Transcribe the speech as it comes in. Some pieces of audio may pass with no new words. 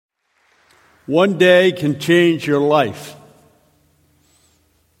One day can change your life.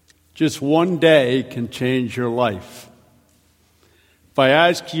 Just one day can change your life. If I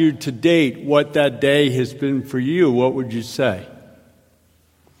ask you to date what that day has been for you, what would you say?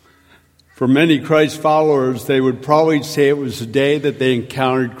 For many Christ followers, they would probably say it was the day that they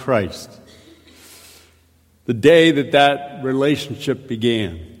encountered Christ. The day that relationship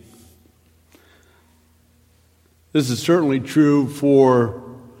began. This is certainly true for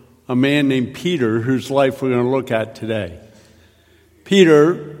a man named Peter, whose life we're going to look at today.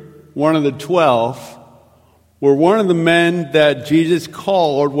 Peter, one of the 12, were one of the men that Jesus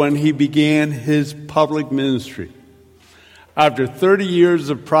called when he began his public ministry. After 30 years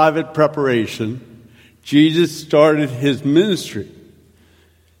of private preparation, Jesus started his ministry.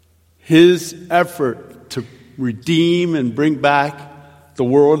 His effort to redeem and bring back the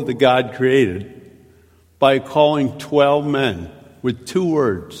world that God created by calling 12 men with 2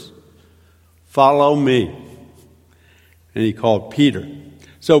 words, "Follow me." And he called Peter.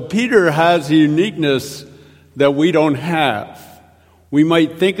 So Peter has a uniqueness that we don't have. We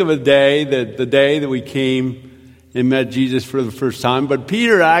might think of the day that we came and met Jesus for the first time, but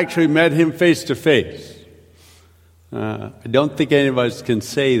Peter actually met him face to face. I don't think any of us can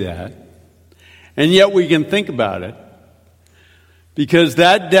say that. And yet we can think about it. Because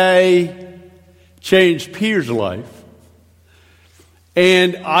that day changed Peter's life.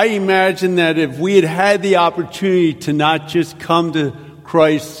 And I imagine that if we had had the opportunity to not just come to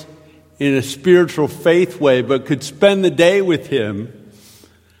Christ in a spiritual faith way, but could spend the day with him,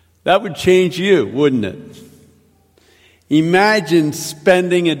 that would change you, wouldn't it? Imagine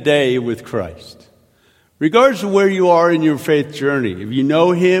spending a day with Christ. Regardless of where you are in your faith journey, if you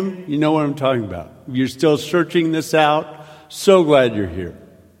know him, you know what I'm talking about. If you're still searching this out, so glad you're here.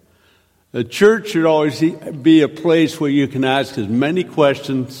 The church should always be a place where you can ask as many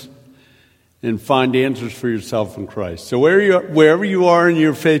questions and find answers for yourself in Christ. So wherever you are in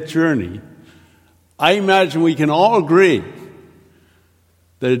your faith journey, I imagine we can all agree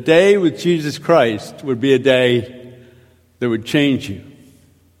that a day with Jesus Christ would be a day that would change you.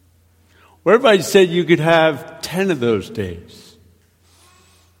 What if I said you could have 10 of those days?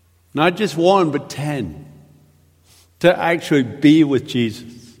 Not just one, but 10. To actually be with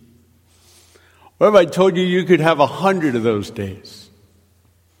Jesus. What if I told you you could have 100 of those days?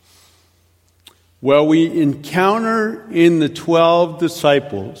 Well, we encounter in the 12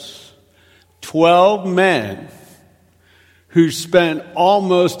 disciples 12 men who spent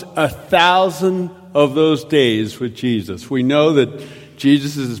almost 1,000 of those days with Jesus. We know that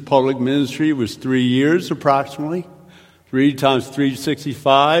Jesus' public ministry was 3 years approximately. 3 times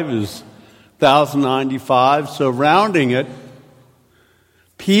 365 is 1,095. So rounding it,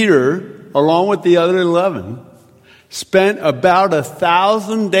 Peter, along with the other 11, spent about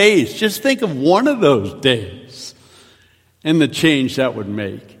 1,000 days. Just think of one of those days and the change that would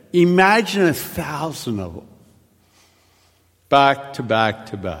make. Imagine 1,000 of them. Back to back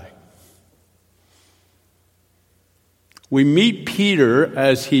to back. We meet Peter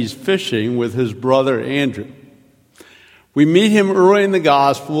as he's fishing with his brother Andrew. We meet him early in the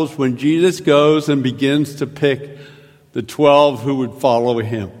Gospels when Jesus goes and begins to pick the 12 who would follow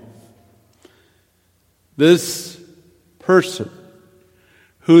him. This person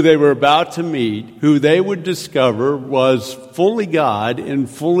who they were about to meet, who they would discover was fully God and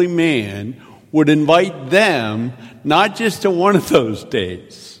fully man, would invite them not just to one of those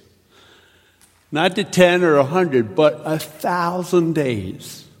days, not to 10 or 100, but 1,000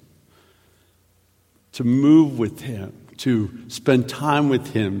 days to move with him, to spend time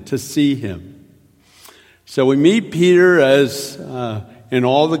with him, to see him. So we meet Peter as in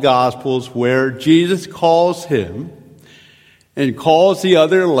all the Gospels where Jesus calls him and calls the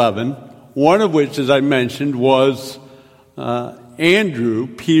other 11, one of which, as I mentioned, was Andrew,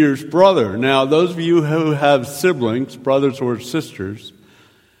 Peter's brother. Now, those of you who have siblings, brothers or sisters,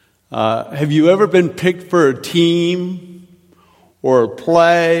 have you ever been picked for a team or a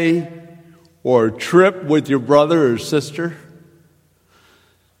play or a trip with your brother or sister?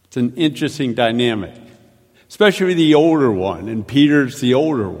 It's an interesting dynamic, especially the older one, and Peter's the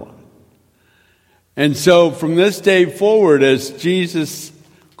older one. And so from this day forward, as Jesus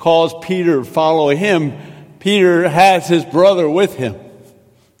calls Peter to follow him, Peter has his brother with him.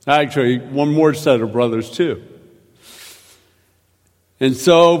 Actually, one more set of brothers too. And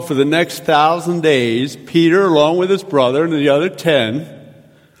so for the next 1,000 days, Peter, along with his brother and the other 10,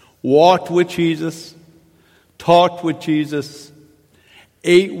 walked with Jesus, talked with Jesus,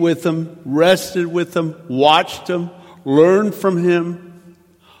 ate with him, rested with him, watched him, learned from him,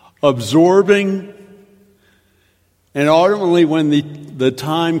 absorbing And ultimately, when the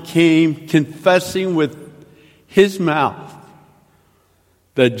time came, confessing with his mouth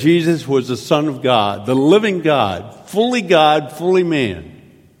that Jesus was the Son of God, the living God, fully man,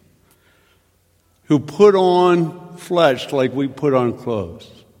 who put on flesh like we put on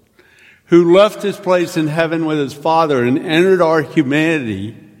clothes, who left his place in heaven with his Father and entered our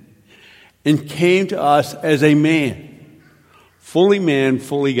humanity and came to us as a man,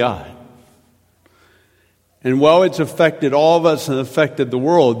 fully God. And while it's affected all of us and affected the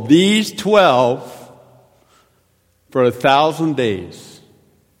world, these 12, for 1,000 days,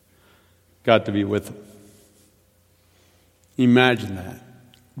 got to be with him. Imagine that.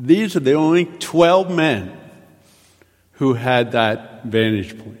 These are the only 12 men who had that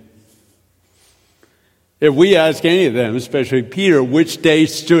vantage point. If we ask any of them, especially Peter, which day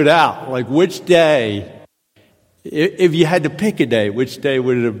stood out, like which day, if you had to pick a day, which day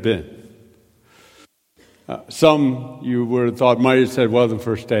would it have been? Some you would have thought might have said, well, the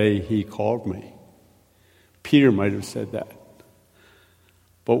first day he called me. Peter might have said that.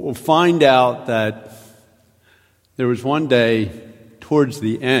 But we'll find out that there was one day towards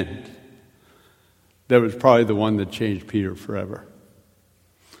the end that was probably the one that changed Peter forever.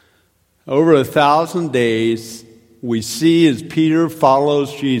 Over 1,000 days, we see as Peter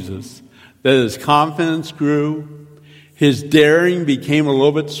follows Jesus that his confidence grew, his daring became a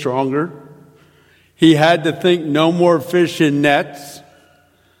little bit stronger. He had to think no more fish in nets.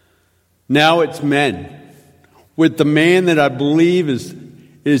 Now it's men. With the man that I believe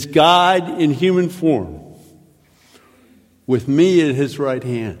is God in human form. With me at his right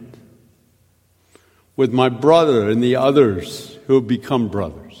hand. With my brother and the others who have become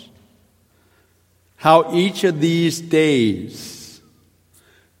brothers. How each of these days,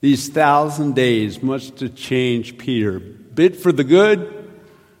 these 1,000 days, must have changed Peter. Bit for the good,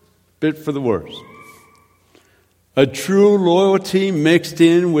 bit for the worse. A true loyalty mixed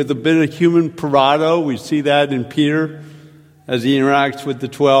in with a bit of human bravado. We see that in Peter as he interacts with the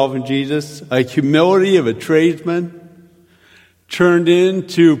 12 and Jesus. A humility of a tradesman turned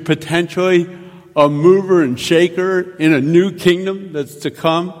into potentially a mover and shaker in a new kingdom that's to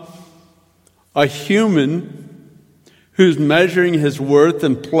come. A human who's measuring his worth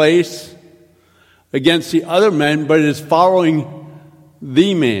and place against the other men, but is following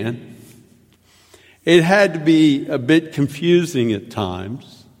the man. It had to be a bit confusing at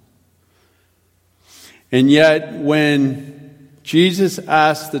times. And yet, when Jesus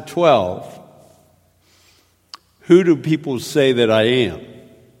asked the 12, who do people say that I am?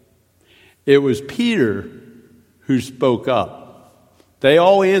 It was Peter who spoke up. They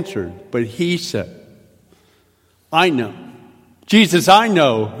all answered, but he said, I know. Jesus, I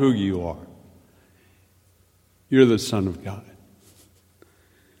know who you are. You're the Son of God.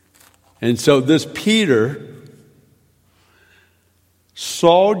 And so this Peter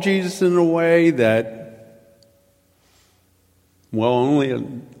saw Jesus in a way that, well, only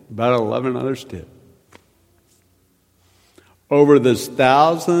about 11 others did. Over this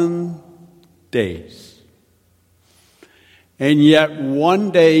 1,000 days. And yet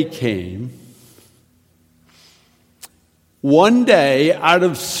one day came, one day out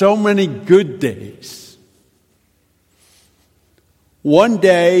of so many good days, one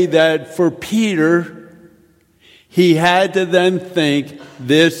day that for Peter, he had to then think,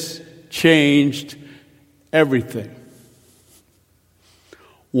 this changed everything.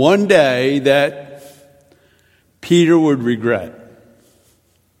 One day that Peter would regret.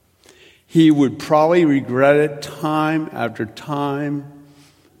 He would probably regret it time after time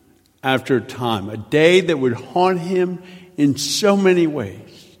after time. A day that would haunt him in so many ways.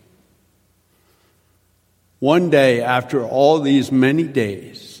 One day, after all these many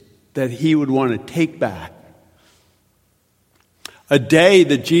days, that he would want to take back. A day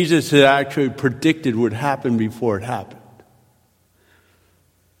that Jesus had actually predicted would happen before it happened.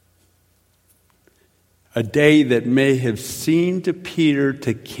 A day that may have seemed to Peter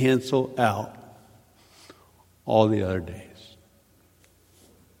to cancel out all the other days.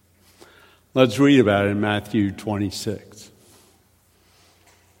 Let's read about it in Matthew 26.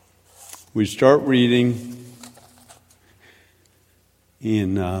 We start reading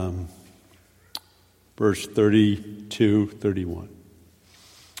in verse 32, 31.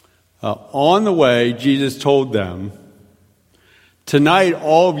 On the way, Jesus told them, tonight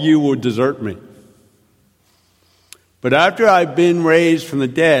all of you will desert me. But after I've been raised from the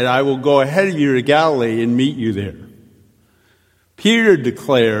dead, I will go ahead of you to Galilee and meet you there. Peter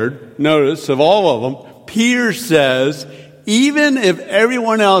declared, notice, of all of them, Peter says, even if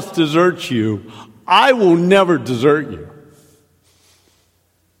everyone else deserts you, I will never desert you.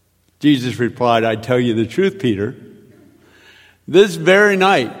 Jesus replied, I tell you the truth, Peter, this very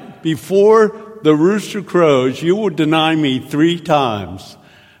night, before the rooster crows, you will deny me 3 times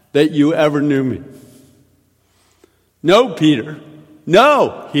that you ever knew me. No, Peter.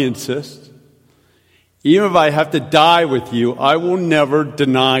 No, he insists. Even if I have to die with you, I will never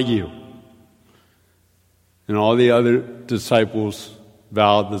deny you. And all the other disciples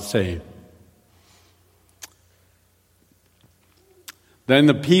vowed the same. Then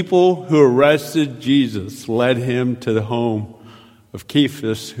the people who arrested Jesus led him to the home of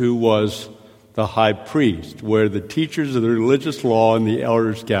Caiaphas, who was the high priest, where the teachers of the religious law and the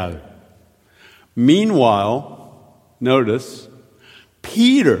elders gathered. Meanwhile, notice,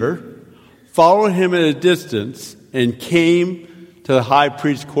 Peter followed him at a distance and came to the high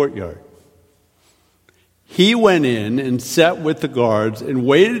priest's courtyard. He went in and sat with the guards and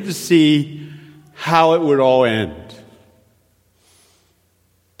waited to see how it would all end.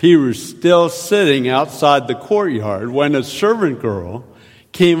 Peter was still sitting outside the courtyard when a servant girl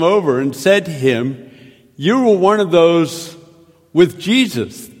came over and said to him, "You were one of those with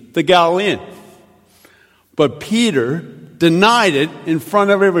Jesus, the Galilean." But Peter denied it in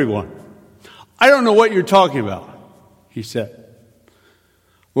front of everyone. "I don't know what you're talking about," he said.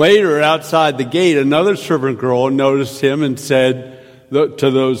 Later, outside the gate, another servant girl noticed him and said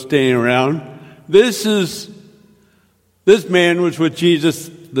to those standing around, This man was with Jesus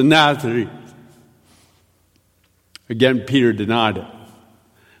the Nazarene." Again, Peter denied it.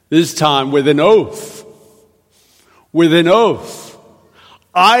 This time with an oath. With an oath.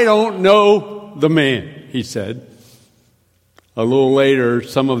 "I don't know the man," he said. A little later,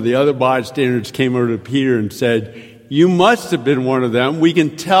 some of the other bystanders came over to Peter and said, "You must have been one of them. We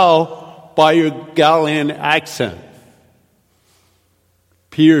can tell by your Galilean accent."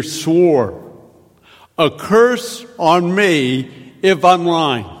 Peter swore, "A curse on me if I'm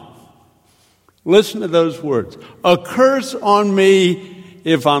lying." Listen to those words. "A curse on me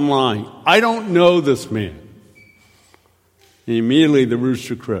if I'm lying. I don't know this man." And immediately the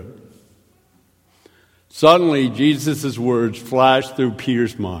rooster crowed. Suddenly, Jesus' words flashed through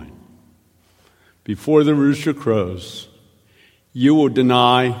Peter's mind. "Before the rooster crows, you will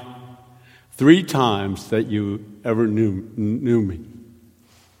deny 3 times that you ever knew me."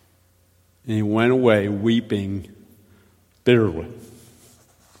 And he went away weeping bitterly.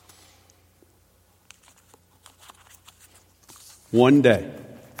 One day,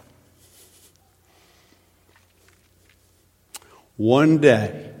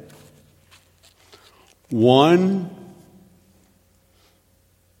 one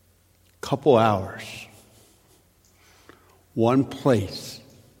couple hours, one place.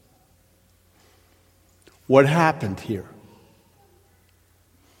 What happened here?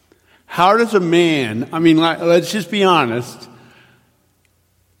 How does a man, let's just be honest.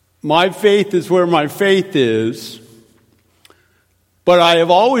 My faith is where my faith is. But I have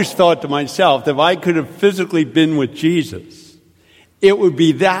always thought to myself that if I could have physically been with Jesus, it would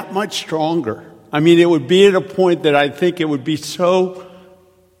be that much stronger. It would be at a point that I think it would be so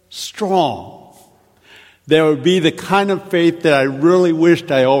strong. There would be the kind of faith that I really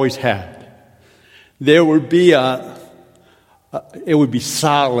wished I always had. There would be it would be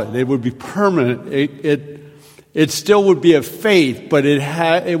solid. It would be permanent. It still would be a faith, but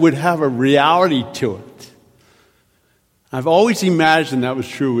it would have a reality to it. I've always imagined that was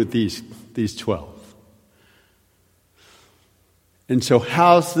true with these 12. And so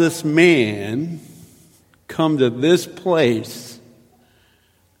how's this man come to this place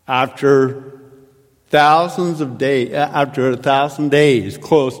after thousands of days, after 1,000 days,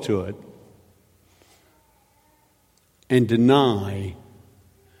 close to it, and deny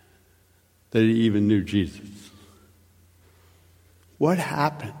that he even knew Jesus? What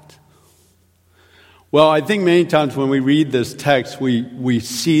happened? Well, I think many times when we read this text, we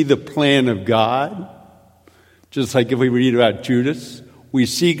see the plan of God. Just like if we read about Judas, we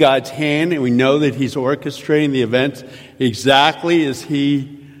see God's hand and we know that he's orchestrating the events exactly as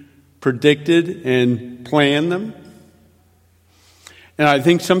he predicted and planned them. And I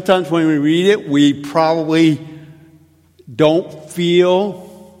think sometimes when we read it, we probably don't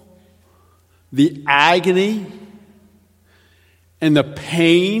feel the agony and the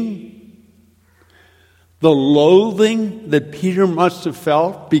pain, the loathing that Peter must have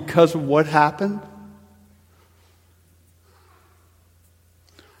felt because of what happened.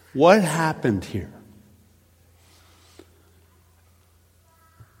 What happened here?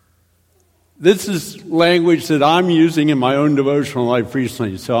 This is language that I'm using in my own devotional life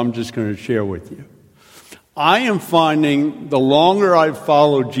recently, so I'm just going to share with you. I am finding the longer I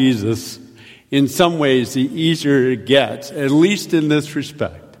follow Jesus, in some ways the easier it gets, at least in this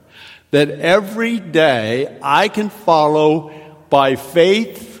respect. That every day I can follow by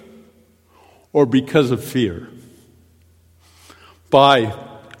faith or because of fear? By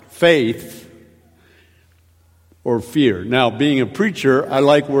faith or fear. Now, being a preacher, I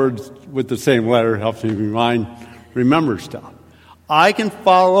like words with the same letter. It helps me remember stuff. I can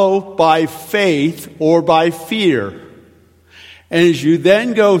follow by faith or by fear. And as you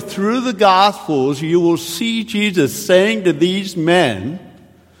then go through the Gospels, you will see Jesus saying to these men,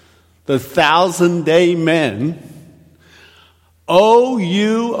 the 1,000-day men, "O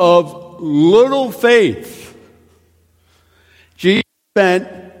you of little faith." Jesus spent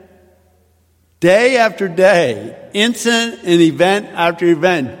day after day, incident and event after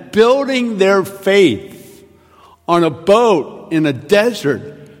event, building their faith on a boat in a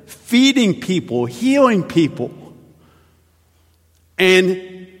desert, feeding people, healing people.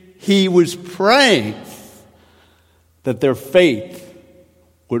 And he was praying that their faith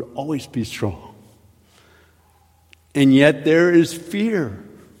would always be strong. And yet there is fear.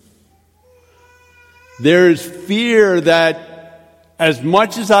 There is fear that as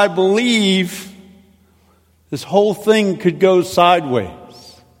much as I believe, this whole thing could go sideways.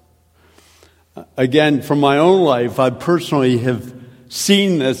 Again, from my own life, I personally have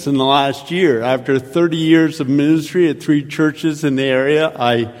seen this in the last year. After 30 years of ministry at 3 churches in the area,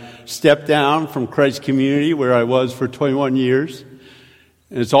 I stepped down from Christ Community, where I was for 21 years.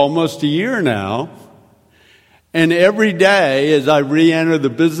 And it's almost a year now. And every day, as I re-enter the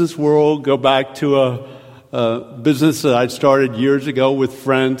business world, go back to a business that I started years ago with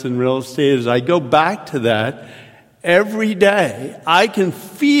friends in real estate, as I go back to that, every day I can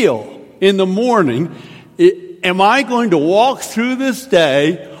feel in the morning, am I going to walk through this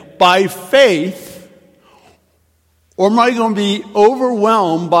day by faith, or am I going to be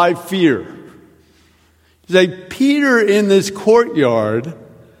overwhelmed by fear? It's like Peter in this courtyard,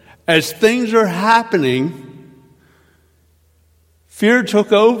 as things are happening, fear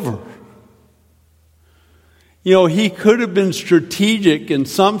took over. You know, he could have been strategic in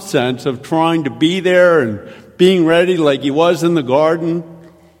some sense of trying to be there and being ready like he was in the garden.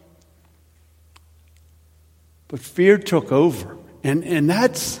 But fear took over. And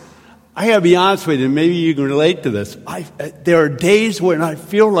that's, I got to be honest with you, maybe you can relate to this. There are days when I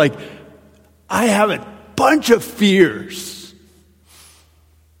feel like I have a bunch of fears.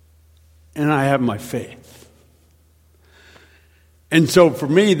 And I have my faith. And so for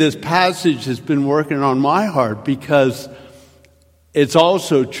me, this passage has been working on my heart, because it's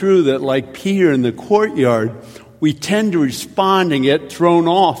also true that like Peter in the courtyard, we tend to respond and get thrown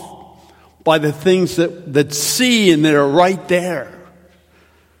off by the things that see and that are right there.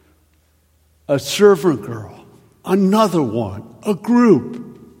 A servant girl, another one, a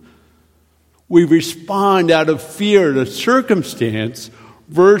group. We respond out of fear to circumstance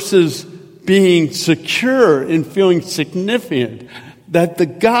versus being secure and feeling significant that the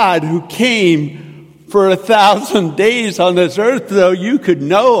God who came for 1,000 days on this earth, though you could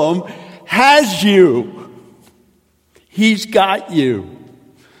know him, has you. He's got you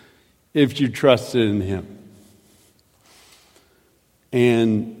if you trusted in him.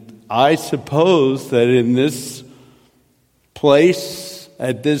 And I suppose that in this place,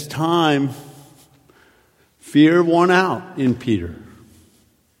 at this time, fear won out in Peter.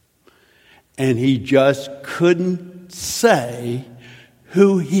 And he just couldn't say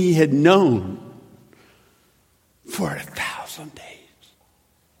who he had known for 1,000 days.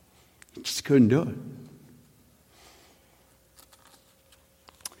 He just couldn't do it.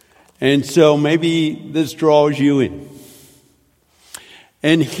 And so maybe this draws you in.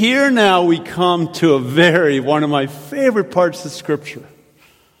 And here now we come to one of my favorite parts of Scripture.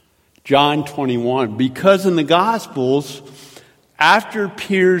 John 21. Because in the Gospels, after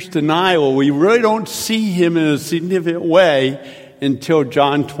Peter's denial, we really don't see him in a significant way until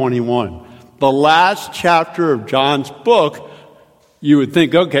John 21. The last chapter of John's book, you would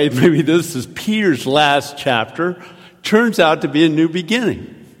think, okay, maybe this is Peter's last chapter. Turns out to be a new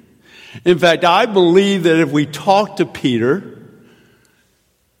beginning. In fact, I believe that if we talk to Peter,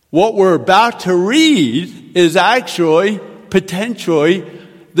 what we're about to read is actually, potentially,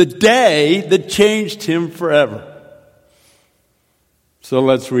 the day that changed him forever. So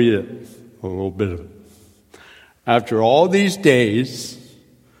let's read it, a little bit of it. After all these days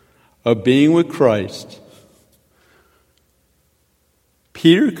of being with Christ,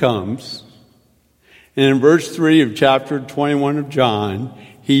 Peter comes, and in verse 3 of chapter 21 of John,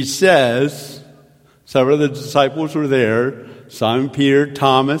 he says, several of the disciples were there, Simon Peter,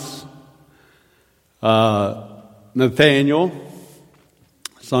 Thomas, Nathaniel,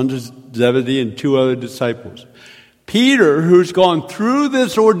 sons of Zebedee, and 2 other disciples. Peter, who's gone through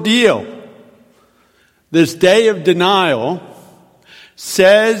this ordeal, this day of denial,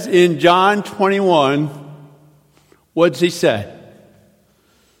 says in John 21, what does he say?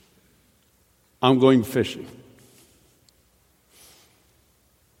 I'm going fishing.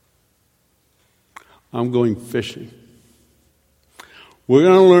 I'm going fishing. We're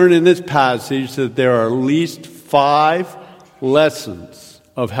going to learn in this passage that there are at least 5 lessons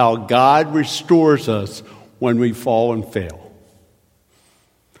of how God restores us when we fall and fail.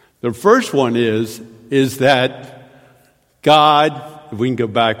 The first one is that God, if we can go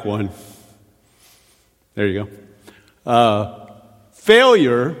back one, there you go.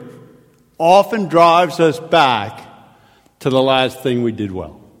 Failure often drives us back to the last thing we did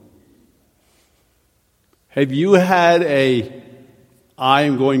well. Have you had a I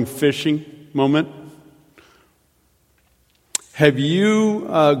am going fishing moment? Have you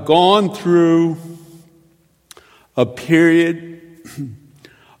gone through a period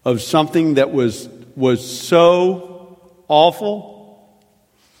of something that was so awful,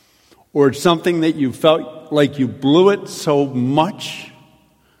 or something that you felt like you blew it so much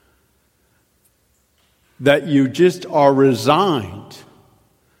that you just are resigned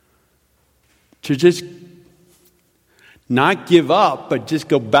to just not give up, but just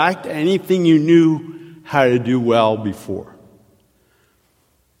go back to anything you knew how to do well before?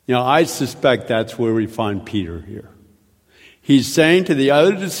 You know, I suspect that's where we find Peter here. He's saying to the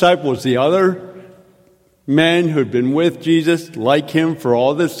other disciples, the other men who had been with Jesus, like him for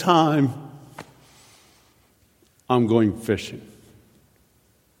all this time, I'm going fishing.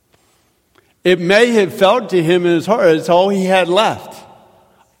 It may have felt to him in his heart it's all he had left.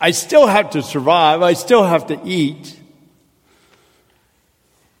 I still have to survive. I still have to eat.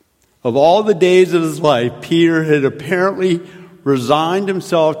 Of all the days of his life, Peter had apparently resigned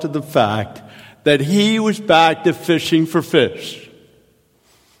himself to the fact that he was back to fishing for fish.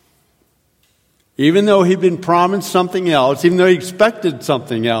 Even though he'd been promised something else, even though he expected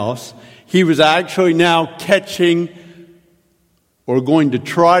something else, he was actually now catching or going to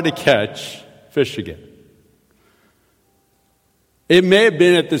try to catch fish again. It may have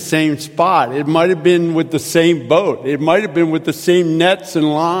been at the same spot. It might have been with the same boat. It might have been with the same nets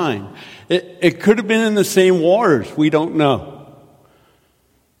and line. It could have been in the same waters. We don't know.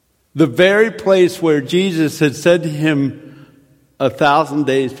 The very place where Jesus had said to him 1,000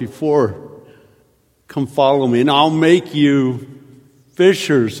 days before, come follow me and I'll make you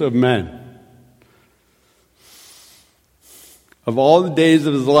fishers of men. Of all the days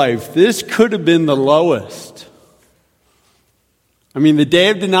of his life, this could have been the lowest. I mean, the day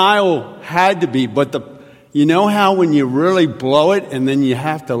of denial had to be, but you know how when you really blow it and then you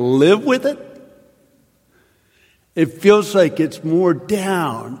have to live with it? It feels like it's more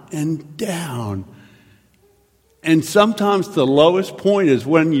down and down. And sometimes the lowest point is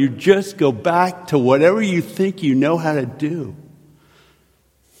when you just go back to whatever you think you know how to do.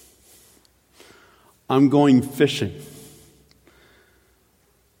 I'm going fishing.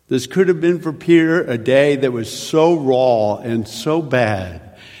 This could have been for Peter a day that was so raw and so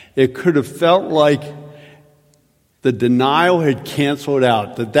bad. It could have felt like the denial had canceled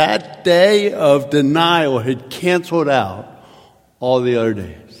out. That day of denial had canceled out all the other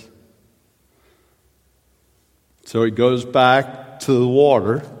days. So he goes back to the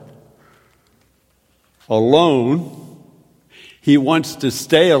water alone. He wants to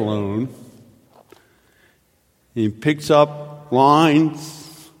stay alone. He picks up lines.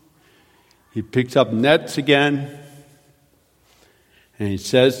 He picks up nets again, and he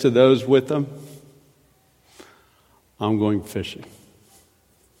says to those with him, I'm going fishing.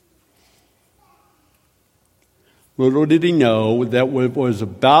 Little did he know that what was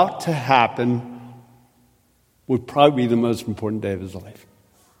about to happen would probably be the most important day of his life.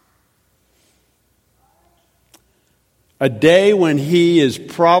 A day when he is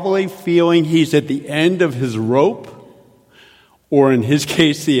probably feeling he's at the end of his rope, or in his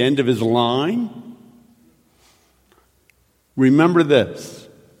case, the end of his line. Remember this.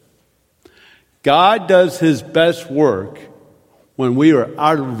 God does his best work when we are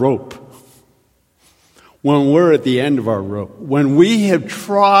out of rope. When we're at the end of our rope. When we have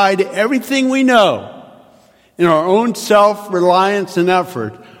tried everything we know in our own self-reliance and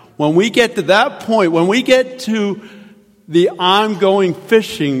effort. When we get to that point, when we get to the I'm going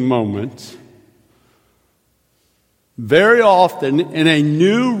fishing moment, very often, in a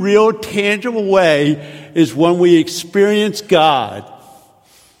new, real, tangible way, is when we experience God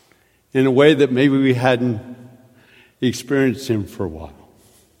in a way that maybe we hadn't experienced him for a while.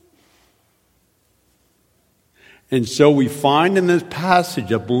 And so we find in this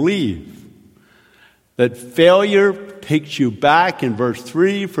passage, I believe, that failure takes you back in verse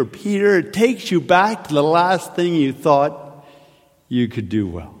 3 for Peter. It takes you back to the last thing you thought you could do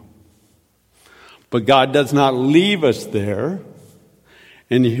well. But God does not leave us there.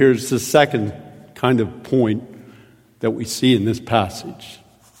 And here's the second kind of point that we see in this passage.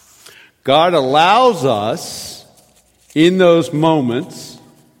 God allows us in those moments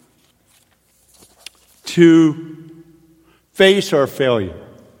to face our failure.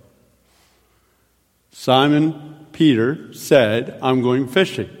 Simon Peter said, I'm going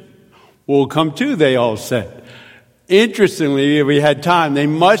fishing. We'll come too, they all said. Interestingly, if we had time, they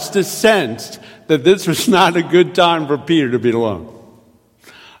must have sensed that this was not a good time for Peter to be alone.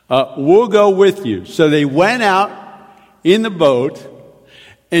 We'll go with you. So they went out in the boat,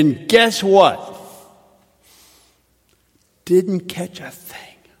 and guess what? Didn't catch a thing.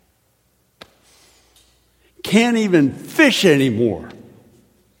 Can't even fish anymore.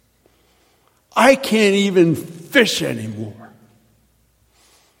 I can't even fish anymore.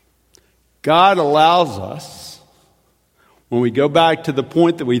 God allows us, when we go back to the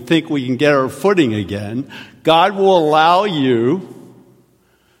point that we think we can get our footing again, God will allow you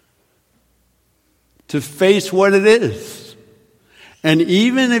to face what it is. And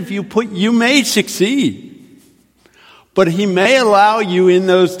even if you may succeed, but He may allow you in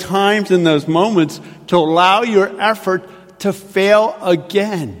those times, in those moments, to allow your effort to fail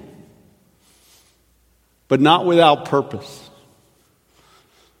again. But not without purpose.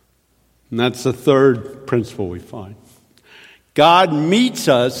 And that's the third principle we find. God meets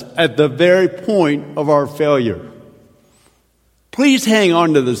us at the very point of our failure. Please hang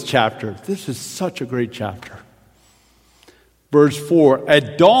on to this chapter. This is such a great chapter. Verse 4,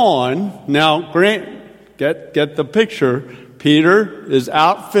 at dawn, now get the picture. Peter is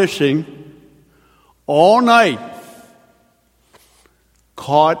out fishing all night.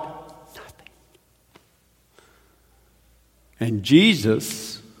 Caught nothing. And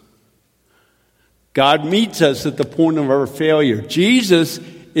Jesus, God meets us at the point of our failure. Jesus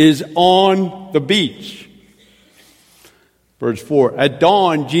is on the beach. Verse 4, at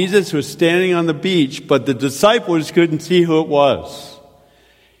dawn, Jesus was standing on the beach, but the disciples couldn't see who it was.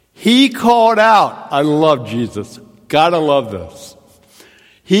 He called out, I love Jesus. Gotta love this.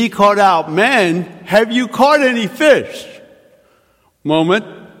 He called out, men, have you caught any fish?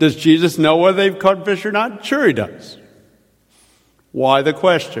 Moment, does Jesus know whether they've caught fish or not? Sure He does. Why the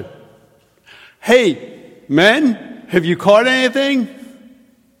question? Hey, men, have you caught anything?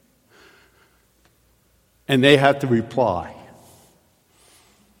 And they have to reply.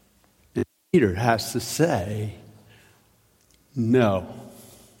 And Peter has to say, no.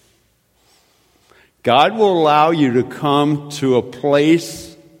 God will allow you to come to a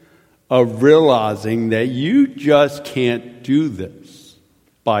place of realizing that you just can't do this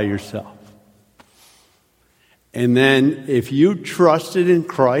by yourself. And then if you trusted in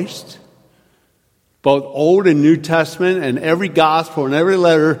Christ, both Old and New Testament and every gospel and every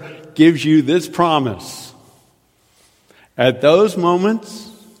letter gives you this promise. At those moments,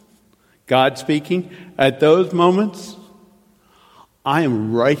 God speaking, at those moments, I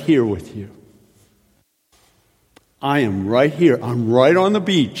am right here with you. I am right here. I'm right on the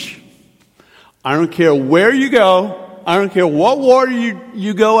beach. I don't care where you go. I don't care what water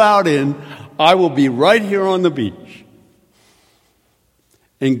you go out in. I will be right here on the beach.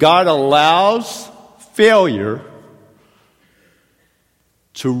 And God allows failure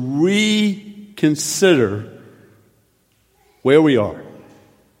to reconsider where we are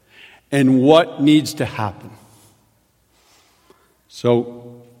and what needs to happen.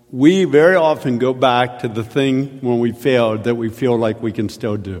 So we very often go back to the thing when we failed that we feel like we can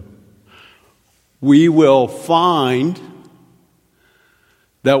still do. We will find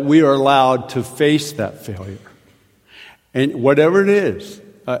that we are allowed to face that failure. And whatever it is,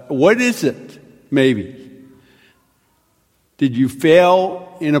 what is it, maybe? Did you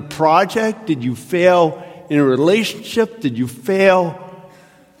fail in a project? Did you fail in a relationship? Did you fail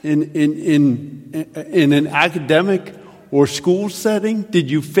in an academic or school setting?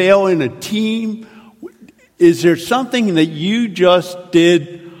 Did you fail in a team? Is there something that you just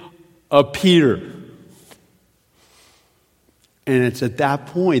did a Peter? And it's at that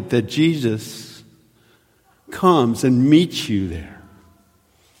point that Jesus comes and meets you there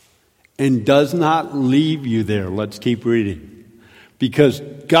and does not leave you there. Let's keep reading. Because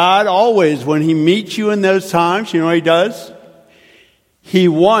God always, when He meets you in those times, you know what He does? He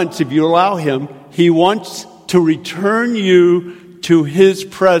wants, if you allow Him, He wants to return you to His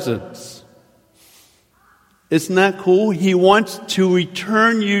presence. Isn't that cool? He wants to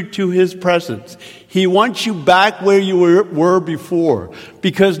return you to His presence. He wants you back where you were before.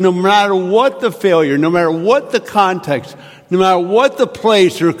 Because no matter what the failure, no matter what the context, no matter what the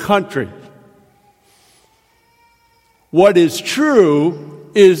place or country, What is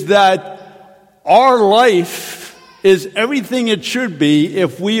true is that our life is everything it should be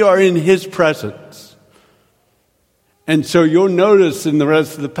if we are in His presence. And so you'll notice in the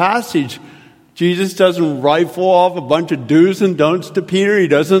rest of the passage, Jesus doesn't rifle off a bunch of do's and don'ts to Peter. He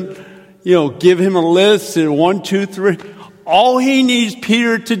doesn't, give him a list and 1, 2, 3. All he needs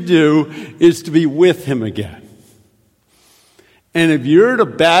Peter to do is to be with him again. And if you're at a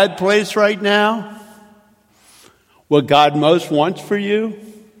bad place right now, what God most wants for you,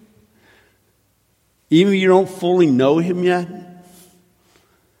 even if you don't fully know Him yet,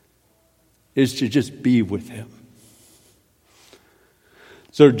 is to just be with Him.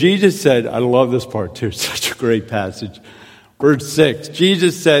 So Jesus said, I love this part too, such a great passage. Verse 6,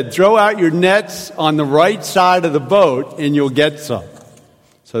 Jesus said, throw out your nets on the right side of the boat and you'll get some.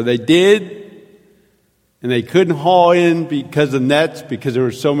 So they did, and they couldn't haul in because of nets, because there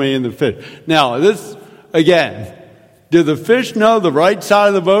were so many in the fish. Now, this, again, do the fish know the right side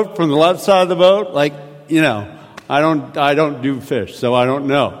of the boat from the left side of the boat? I don't do fish, so I don't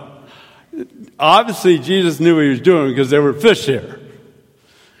know. Obviously, Jesus knew what He was doing because there were fish here.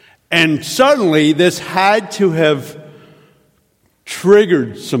 And suddenly, this had to have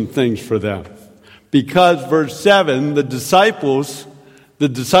triggered some things for them. Because, verse 7, the disciple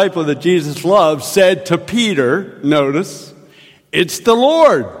that Jesus loved, said to Peter, notice, it's the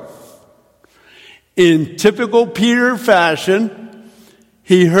Lord. In typical Peter fashion,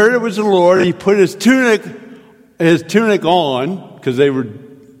 he heard it was the Lord. He put his tunic on, because they were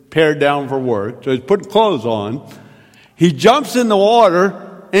pared down for work. So he's putting clothes on. He jumps in the water,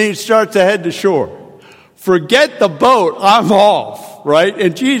 and he starts to head to shore. Forget the boat, I'm off, right?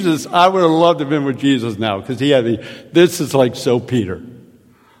 And Jesus, I would have loved to have been with Jesus now, because this is like so Peter.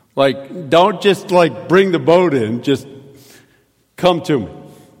 Don't just bring the boat in, just come to me.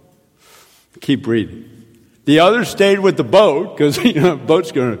 Keep reading. The others stayed with the boat, because the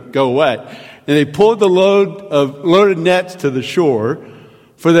boat's going to go wet. And they pulled the loaded nets to the shore,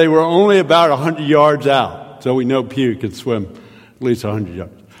 for they were only about 100 yards out. So we know Peter could swim at least 100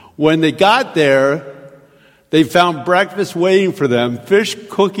 yards. When they got there, they found breakfast waiting for them, fish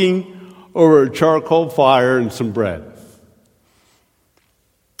cooking over a charcoal fire and some bread.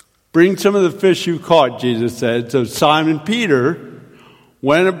 Bring some of the fish you caught, Jesus said. So Simon Peter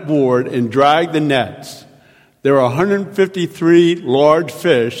went aboard and dragged the nets. There were 153 large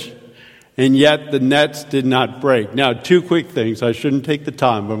fish, and yet the nets did not break. Now, 2 quick things. I shouldn't take the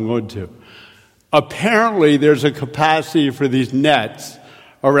time, but I'm going to. Apparently, there's a capacity for these nets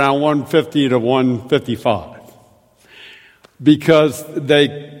around 150 to 155. Because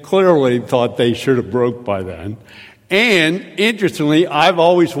they clearly thought they should have broke by then. And, interestingly, I've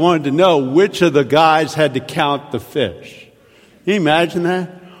always wanted to know which of the guys had to count the fish. Can you imagine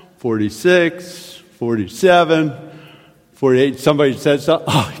that? 46, 47, 48. Somebody said something.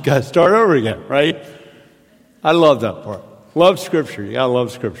 Oh, you got to start over again, right? I love that part. Love Scripture. You got to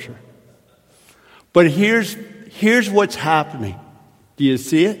love Scripture. But here's what's happening. Do you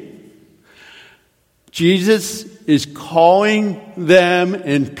see it? Jesus is calling them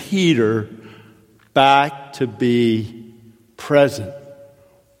and Peter back to be present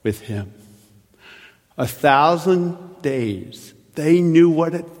with Him. 1,000 days, they knew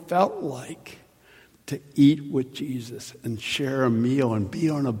what it felt like to eat with Jesus and share a meal and be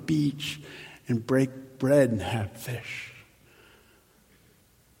on a beach and break bread and have fish.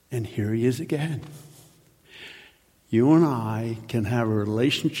 And here He is again. You and I can have a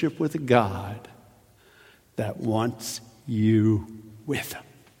relationship with a God that wants you with Him.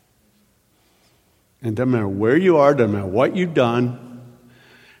 And doesn't matter where you are, doesn't matter what you've done,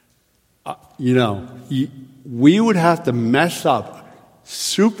 we would have to mess up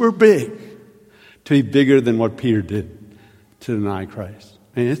super big to be bigger than what Peter did to deny Christ.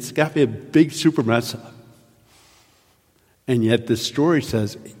 And it's got to be a big super mess up. And yet this story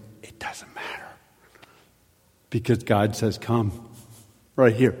says it doesn't matter. Because God says, come,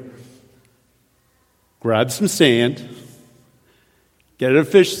 right here. Grab some sand, get a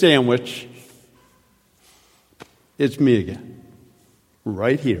fish sandwich. It's me again,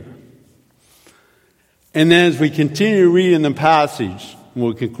 right here. And then as we continue reading the passage,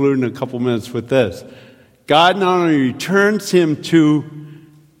 we'll conclude in a couple minutes with this. God not only returns him to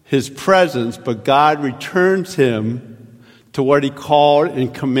His presence, but God returns him to what He called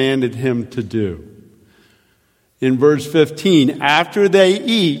and commanded him to do. In verse 15, after they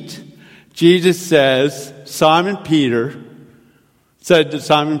eat, Jesus says, said to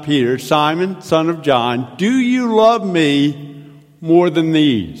Simon Peter, Simon, son of John, do you love me more than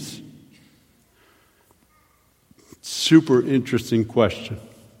these? Super interesting question.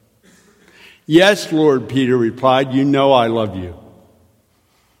 "Yes, Lord," Peter replied, "you know I love you."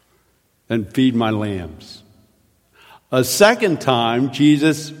 "Then feed my lambs." A second time,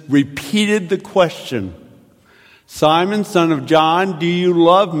 Jesus repeated the question, "Simon, son of John, do you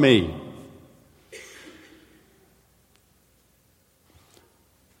love me?"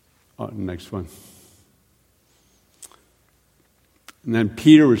 Next one. And then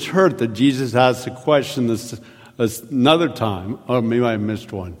Peter was hurt that Jesus asked the question this another time. Oh, maybe I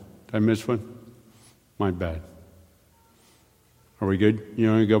missed one. Did I miss one? My bad. Are we good? You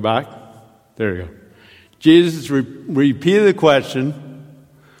want to go back? There you go. Jesus repeated the question,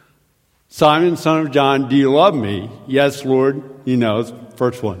 "Simon, son of John, do you love me?" "Yes, Lord." You know,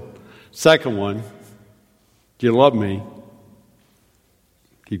 first one. Second one, "Do you love me?"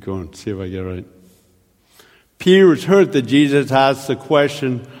 Keep going, see if I get it right. Peter was hurt that Jesus asked the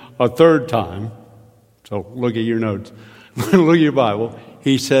question a third time. So look at your notes. Look at your Bible.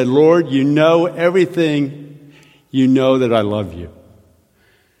 He said, "Lord, you know everything. You know that I love you."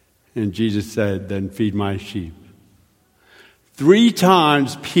 And Jesus said, "Then feed my sheep." 3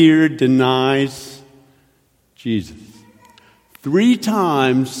 times Peter denies Jesus. 3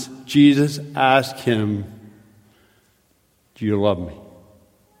 times Jesus asked him, "Do you love me?"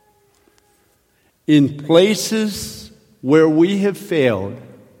 In places where we have failed,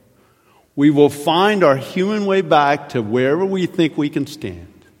 we will find our human way back to wherever we think we can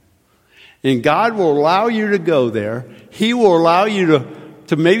stand. And God will allow you to go there. He will allow you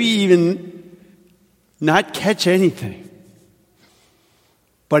to maybe even not catch anything.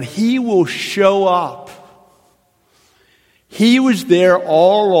 But He will show up. He was there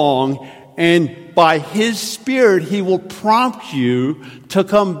all along, and by His Spirit, He will prompt you to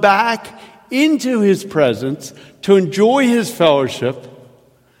come back into His presence, to enjoy His fellowship,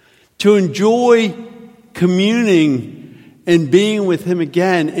 to enjoy communing and being with Him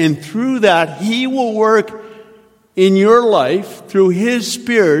again. And through that, He will work in your life through His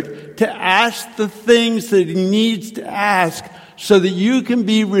Spirit to ask the things that He needs to ask so that you can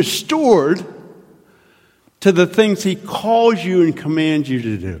be restored to the things He calls you and commands you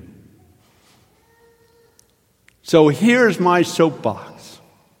to do. So here's my soapbox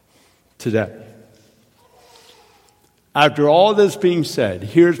today. After all this being said,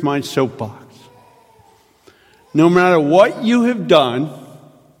 here's my soapbox. No matter what you have done,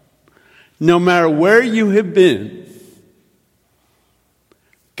 no matter where you have been,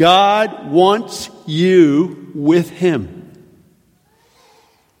 God wants you with Him.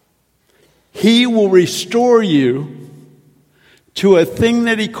 He will restore you to a thing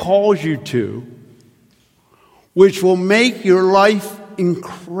that He calls you to, which will make your life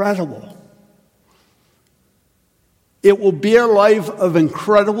incredible. It will be a life of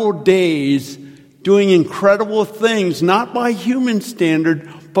incredible days, doing incredible things, not by human standard,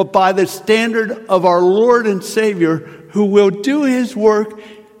 but by the standard of our Lord and Savior, who will do His work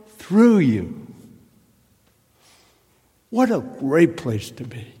through you. What a great place to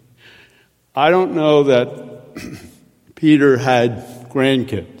be. I don't know that Peter had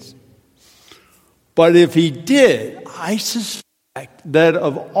grandkids, but if he did, I suspect that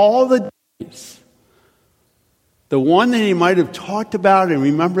of all the days, the one that he might have talked about and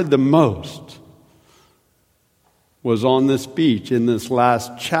remembered the most was on this beach in this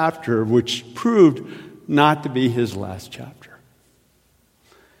last chapter, which proved not to be his last chapter.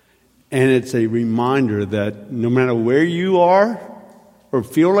 And it's a reminder that no matter where you are or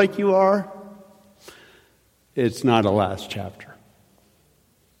feel like you are, it's not a last chapter.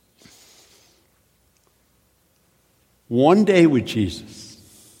 One day with Jesus.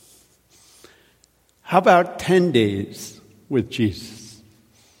 How about 10 days with Jesus?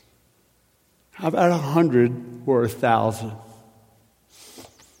 How about 100 or 1,000?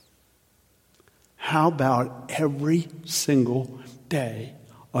 How about every single day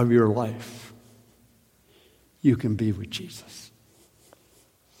of your life you can be with Jesus?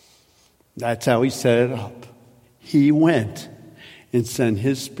 That's how He set it up. He went and sent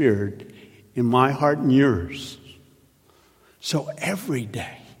His Spirit in my heart and yours. So every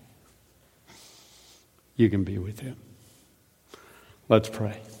day you can be with Him. Let's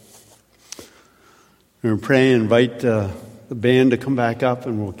pray. We're going to pray and invite the band to come back up,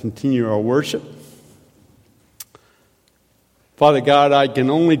 and we'll continue our worship. Father God, I can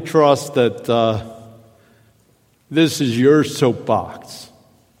only trust that this is your soapbox.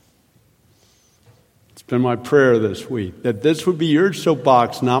 It's been my prayer this week, that this would be your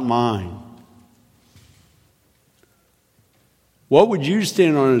soapbox, not mine. What would you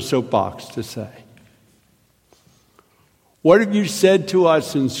stand on a soapbox to say? What have you said to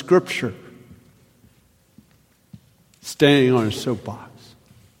us in Scripture, standing on a soapbox?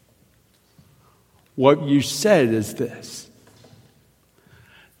 What you said is this,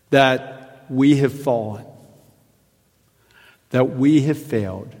 that we have fallen, that we have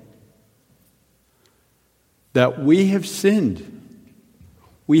failed, that we have sinned.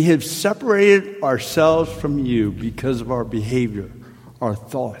 We have separated ourselves from you because of our behavior, our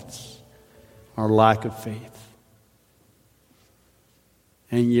thoughts, our lack of faith.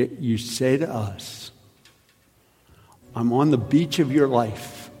 And yet you say to us, I'm on the beach of your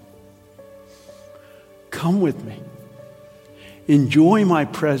life. Come with me. Enjoy my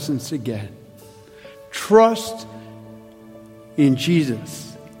presence again. Trust in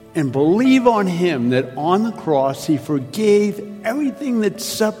Jesus and believe on him that on the cross he forgave everything that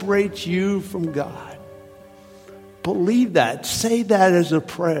separates you from God. Believe that. Say that as a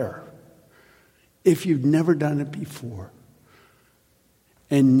prayer if you've never done it before.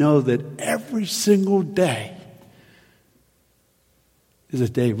 And know that every single day is a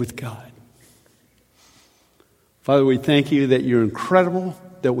day with God. Father, we thank you that you're incredible,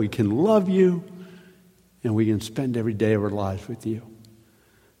 that we can love you, and we can spend every day of our lives with you.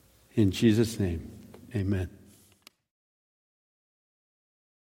 In Jesus' name, amen.